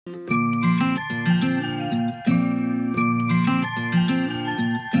Hey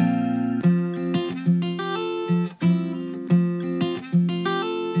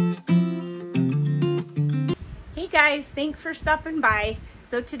guys, thanks for stopping by.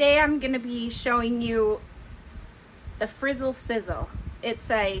 So today I'm going to be showing you the Frizzle Sizzle. It's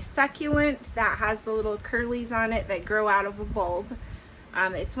a succulent that has the little curlies on it that grow out of a bulb.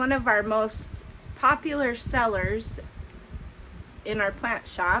 It's one of our most popular sellers in our plant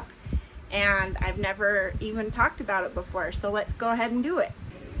shop, and I've never even talked about it before, so let's go ahead and do it.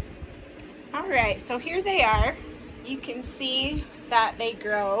 Alright, so here they are. You can see that they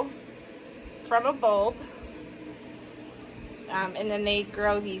grow from a bulb. And then they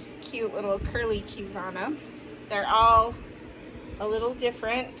grow these cute little curly cues on them. They're all a little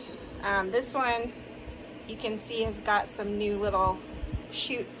different. This one you can see has got some new little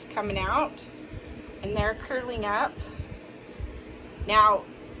shoots coming out, and they're curling up. Now,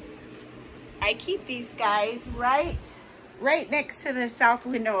 I keep these guys right next to the south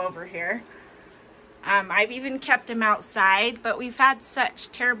window over here. I've even kept them outside, but we've had such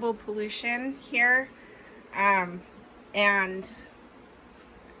terrible pollution here. And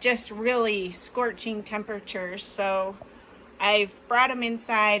just really scorching temperatures, so I've brought them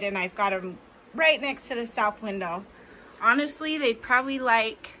inside and I've got them right next to the south window. Honestly, they'd probably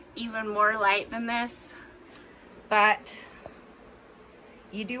like even more light than this, but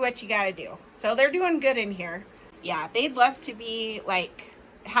you do what you gotta do. So they're doing good in here. Yeah, they'd love to be like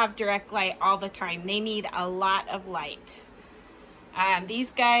have direct light all the time. They need a lot of light.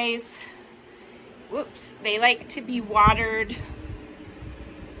 These guys, whoops, they like to be watered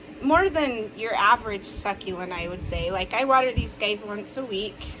more than your average succulent, I would say. Like, I water these guys once a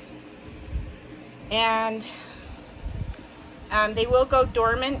week, and they will go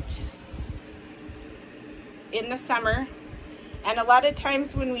dormant in the summer. And a lot of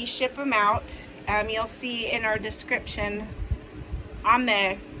times when we ship them out, you'll see in our description on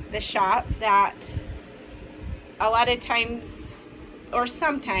the shop that a lot of times, or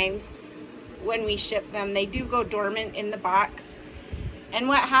sometimes, when we ship them, they do go dormant in the box. And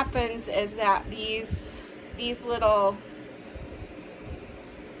what happens is that these little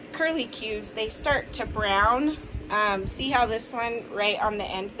curly cues, they start to brown. See how this one right on the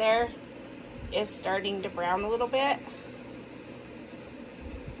end there is starting to brown a little bit?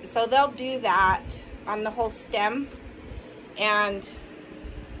 So they'll do that on the whole stem, and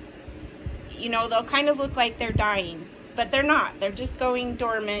you know, they'll kind of look like they're dying, but they're not. They're just going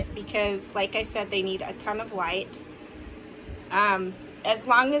dormant because, like I said, they need a ton of light. As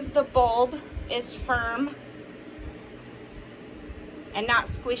long as the bulb is firm and not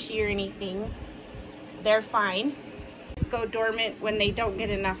squishy or anything, they're fine. Just go dormant when they don't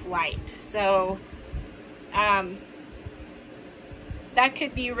get enough light. So that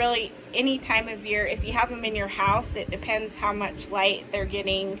could be really any time of year. If you have them in your house, it depends how much light they're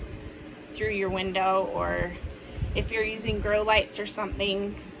getting through your window, or if you're using grow lights or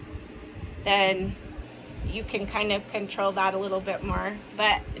something, then you can kind of control that a little bit more.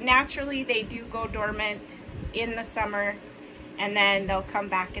 But naturally they do go dormant in the summer, and then they'll come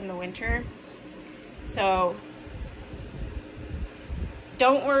back in the winter. So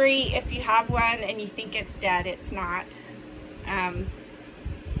don't worry if you have one and you think it's dead. It's not.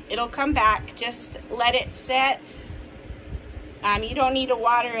 It'll come back. Just let it set. You don't need to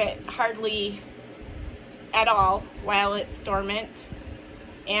water it hardly at all while it's dormant.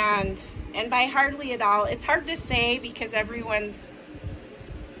 And by hardly at all, it's hard to say because everyone's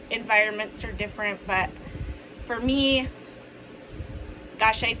environments are different, but for me,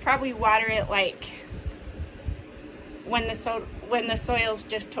 gosh, I'd probably water it like when the soil's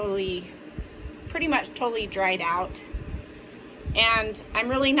just pretty much totally dried out. And I'm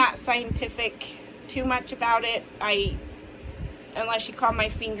really not scientific too much about it, unless you call my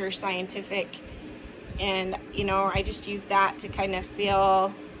finger scientific. And you know, I just use that to kind of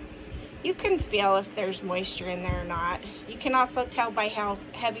feel. You can feel if there's moisture in there or not. You can also tell by how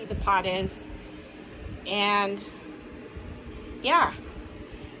heavy the pot is. And yeah,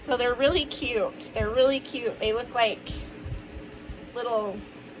 so they're really cute. They're really cute. They look like little,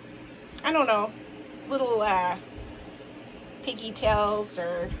 I don't know, little piggy tails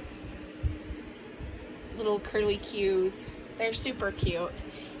or little curly cues. They're super cute.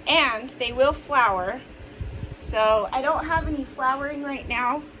 And they will flower. So I don't have any flowering right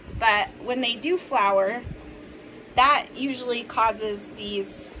now, but when they do flower, that usually causes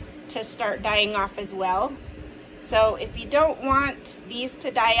these to start dying off as well. So if you don't want these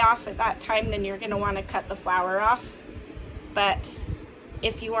to die off at that time, then you're going to want to cut the flower off. But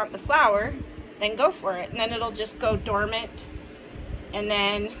if you want the flower, then go for it. And then it'll just go dormant and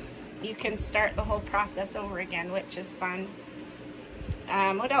then you can start the whole process over again, which is fun.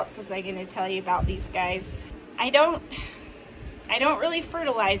 What else was I going to tell you about these guys? I don't really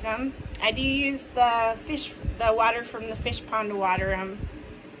fertilize them. I do use the water from the fish pond to water them,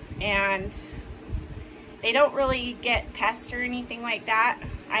 and they don't really get pests or anything like that.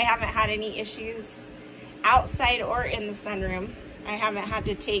 I haven't had any issues outside or in the sunroom. I haven't had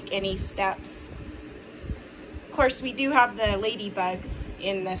to take any steps. Of course, we do have the ladybugs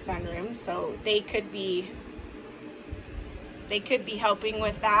in the sunroom, so they could be helping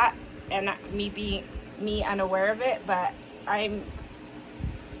with that, and me unaware of it, but I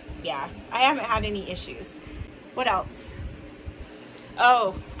haven't had any issues. What else?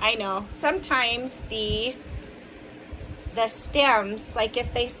 Oh, I know. Sometimes the stems, like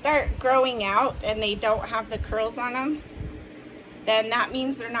if they start growing out and they don't have the curls on them, then that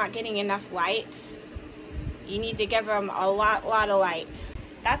means they're not getting enough light. You need to give them a lot of light.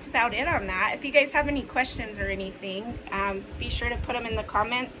 That's about it on that. If you guys have any questions or anything, be sure to put them in the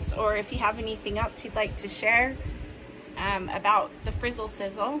comments, or if you have anything else you'd like to share about the Frizzle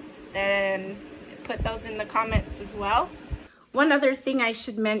Sizzle, then put those in the comments as well. One other thing I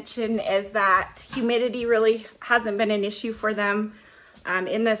should mention is that humidity really hasn't been an issue for them.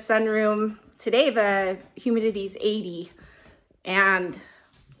 In the sunroom today, the humidity is 80 and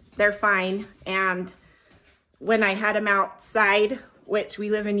they're fine. And when I had them outside, which we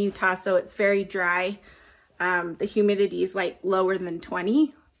live in Utah, so it's very dry, the humidity is like lower than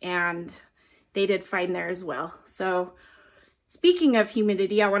 20, and they did fine there as well. So speaking of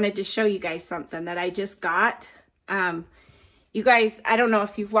humidity, I wanted to show you guys something that I just got. You guys, I don't know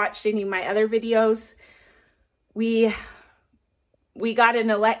if you've watched any of my other videos. We got an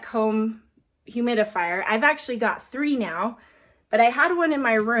elect home humidifier. I've actually got 3 now, but I had one in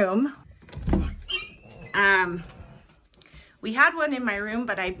my room. We had one in my room,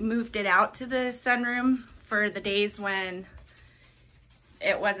 but I moved it out to the sunroom for the days when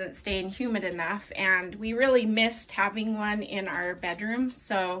it wasn't staying humid enough, and we really missed having one in our bedroom.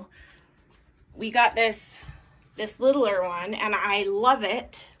 So we got this littler one, and I love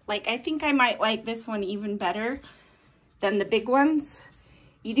it. Like, I think I might like this one even better than the big ones.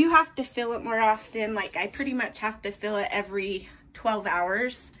 You do have to fill it more often. Like, I pretty much have to fill it every 12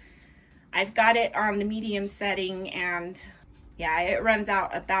 hours. I've got it on the medium setting, and yeah, it runs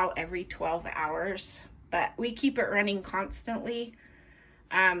out about every 12 hours, but we keep it running constantly.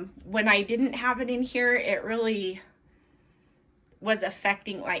 When I didn't have it in here, it really was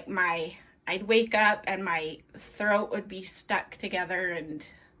affecting, like, I'd wake up and my throat would be stuck together.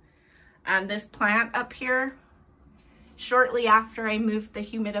 And this plant up here, shortly after I moved the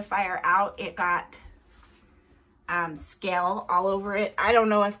humidifier out, it got scale all over it. I don't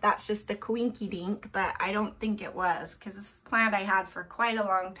know if that's just a coinky dink, but I don't think it was, because this plant I had for quite a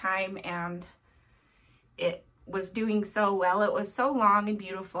long time, and it was doing so well. It was so long and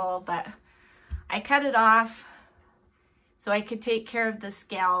beautiful, but I cut it off so I could take care of the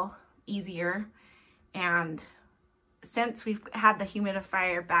scale easier. And since we've had the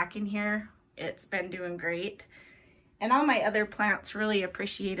humidifier back in here, it's been doing great, and all my other plants really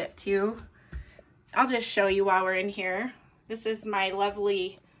appreciate it too. I'll just show you while we're in here. This is my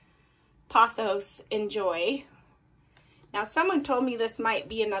lovely Pothos Enjoy. Now, someone told me this might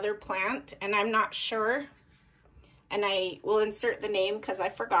be another plant, and I'm not sure, and I will insert the name because I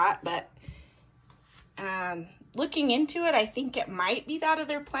forgot, but looking into it, I think it might be that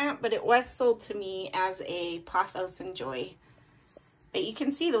other plant, but it was sold to me as a Pothos Enjoy. But you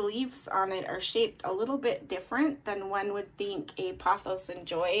can see the leaves on it are shaped a little bit different than one would think a Pothos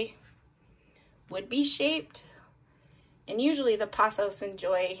Enjoy would be shaped. And usually the Pothos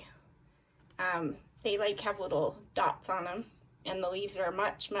Enjoy, they like have little dots on them, and the leaves are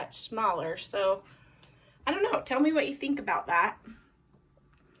much smaller. So I don't know, tell me what you think about that.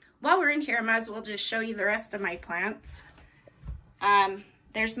 While we're in here, I might as well just show you the rest of my plants.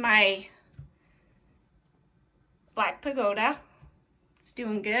 There's my Black Pagoda. It's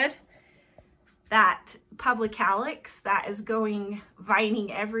doing good. That Public Calyx, that is going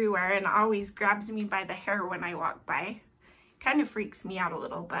vining everywhere and always grabs me by the hair when I walk by. Kind of freaks me out a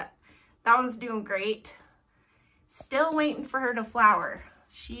little, but that one's doing great. Still waiting for her to flower.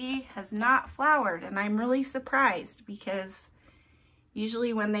 She has not flowered, and I'm really surprised, because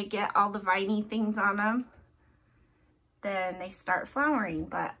usually when they get all the viney things on them, then they start flowering,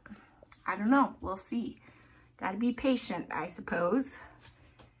 but I don't know, we'll see. Gotta be patient, I suppose.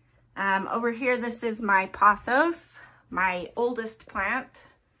 Over here, this is my Pothos, my oldest plant.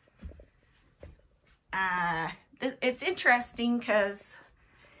 It's interesting because,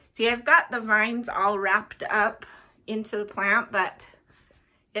 see, I've got the vines all wrapped up into the plant, but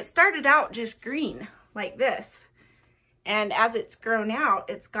it started out just green like this. And as it's grown out,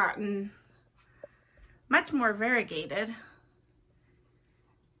 it's gotten much more variegated.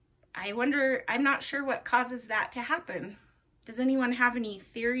 I'm not sure what causes that to happen. Does anyone have any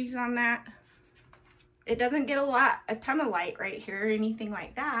theories on that? It doesn't get a ton of light right here or anything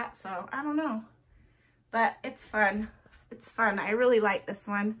like that, so I don't know. But it's fun. It's fun. I really like this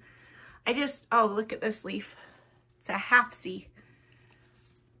one. Oh, look at this leaf. It's a half C.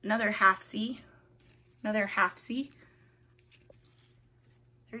 Another half C. Another half C.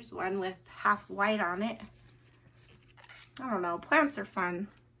 There's one with half white on it. I don't know. Plants are fun.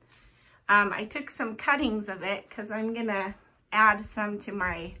 I took some cuttings of it because I'm going to add some to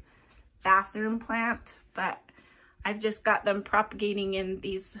my bathroom plant, but I've just got them propagating in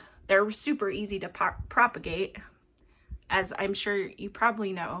these. They're super easy to propagate, as I'm sure you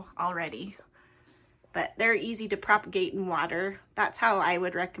probably know already, but they're easy to propagate in water. That's how I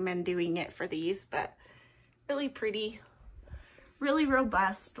would recommend doing it for these, but really pretty, really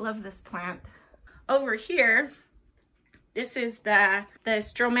robust. Love this plant. Over here, this is the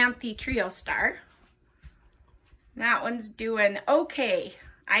Stromanthe Trio Star. That one's doing okay.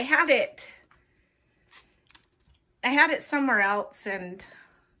 I had it somewhere else and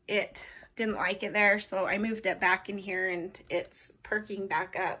it didn't like it there, so I moved it back in here and it's perking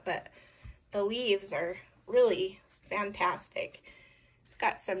back up, but the leaves are really fantastic. It's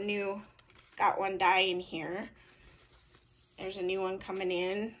got some new, got one dying here. There's a new one coming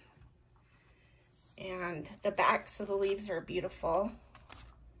in. And the backs of the leaves are beautiful.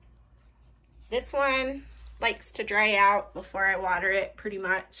 This one likes to dry out before I water it pretty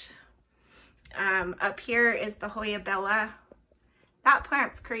much. Up here is the Hoya Bella. That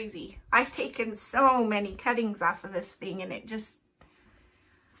plant's crazy. I've taken so many cuttings off of this thing, and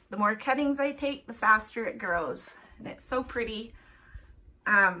the more cuttings I take, the faster it grows. And it's so pretty.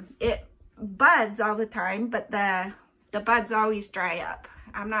 It buds all the time, but the buds always dry up.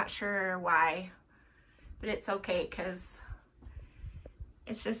 I'm not sure why. But it's okay because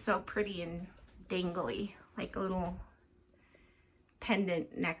it's just so pretty and dangly, like a little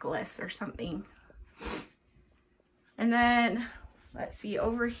pendant necklace or something. And then, let's see,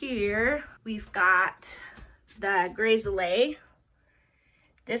 over here, we've got the Grazile.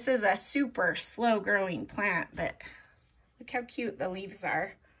 This is a super slow growing plant, but look how cute the leaves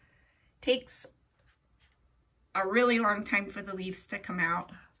are. Takes a really long time for the leaves to come out.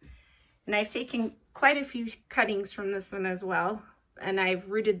 And I've taken quite a few cuttings from this one as well, and I've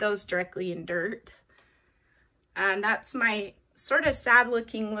rooted those directly in dirt. And that's my sort of sad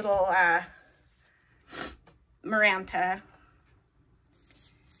looking little Maranta.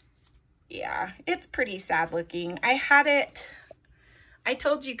 Yeah, it's pretty sad looking. I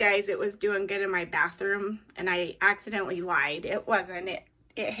told you guys it was doing good in my bathroom, and I accidentally lied. It wasn't.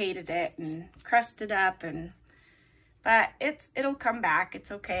 It hated it and crusted up, but it'll come back.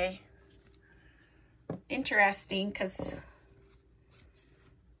 It's okay. Interesting, because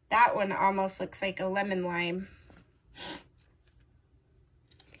that one almost looks like a lemon lime.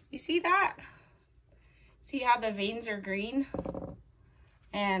 You see that? See how the veins are green?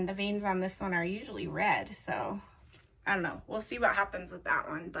 And the veins on this one are usually red, so I don't know. We'll see what happens with that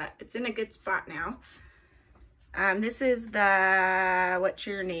one, but it's in a good spot now. This is the, what's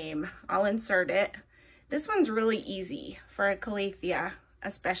your name? I'll insert it. This one's really easy for a calathea,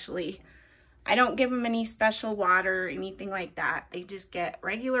 especially. I don't give them any special water or anything like that. They just get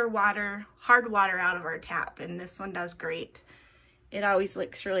regular water, hard water out of our tap, and this one does great. It always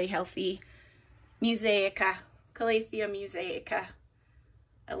looks really healthy. Musaica, Calathea musaica.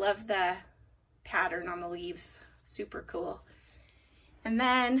 I love the pattern on the leaves. Super cool. And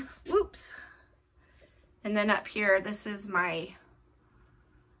then, whoops. And then up here, this is my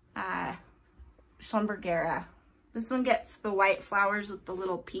Schlumbergera. This one gets the white flowers with the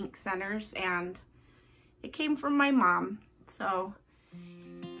little pink centers, and it came from my mom, so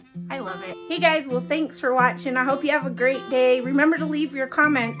I love it. Hey guys, well, thanks for watching. I hope you have a great day. Remember to leave your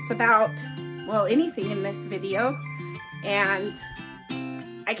comments about, well, anything in this video, and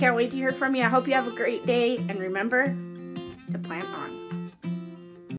I can't wait to hear from you. I hope you have a great day, and remember to plant on.